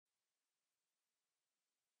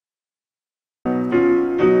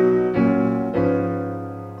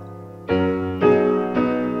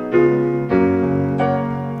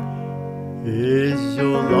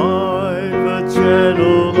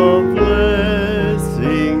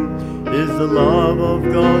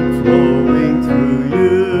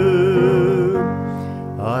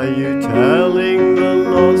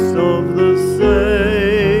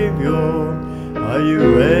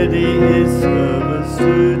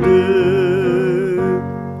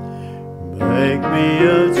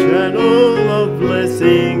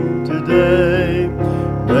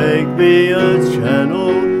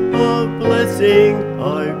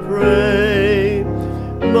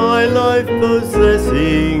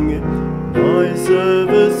possessing, my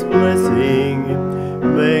service blessing.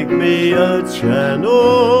 Make me a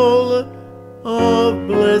channel of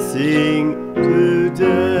blessing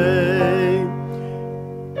today.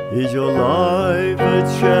 Is your life a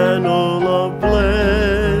channel of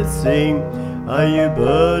blessing? Are you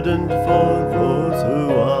burdened for those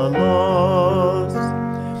who are lost?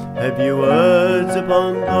 Have you words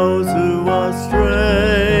upon those who are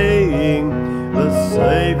straying? The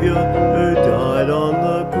Savior who died on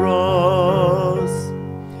the cross.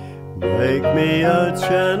 Make me a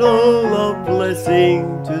channel of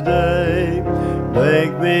blessing today.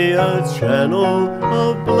 Make me a channel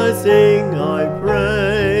of blessing, I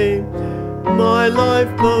pray. My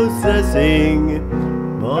life possessing,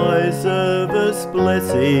 my service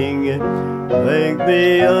blessing. Make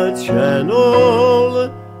me a channel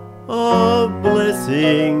of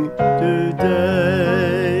blessing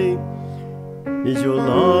today. Is your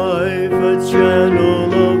life a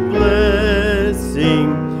channel of blessing?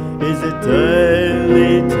 Is it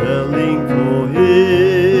daily telling for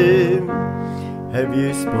Him? Have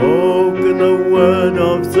you spoken a word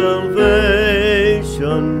of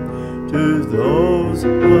salvation to those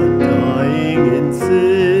who are dying in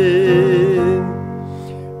sin?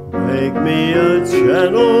 Make me a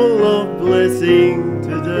channel of blessing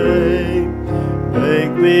today.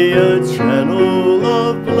 Make me a channel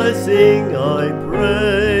of blessing, I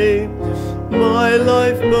pray. My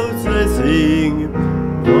life possessing,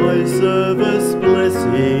 my service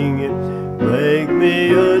blessing. Make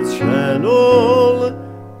me a channel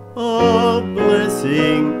of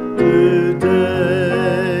blessing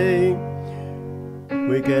today.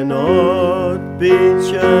 We cannot be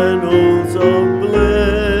channels of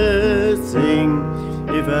blessing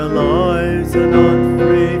if our lives are not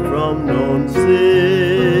free from known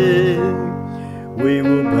sin. We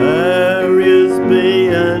will barriers be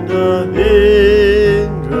and a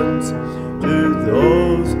hindrance to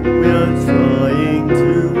those we are trying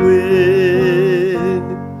to win.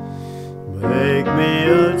 Make me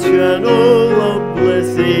a channel of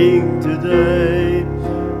blessing today.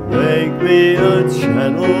 Make me a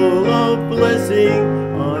channel of blessing,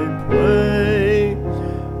 I pray.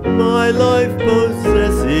 My life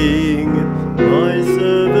possessing, my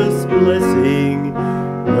service blessing.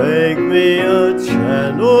 Make me a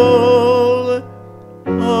channel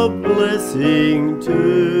of blessing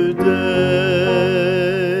today.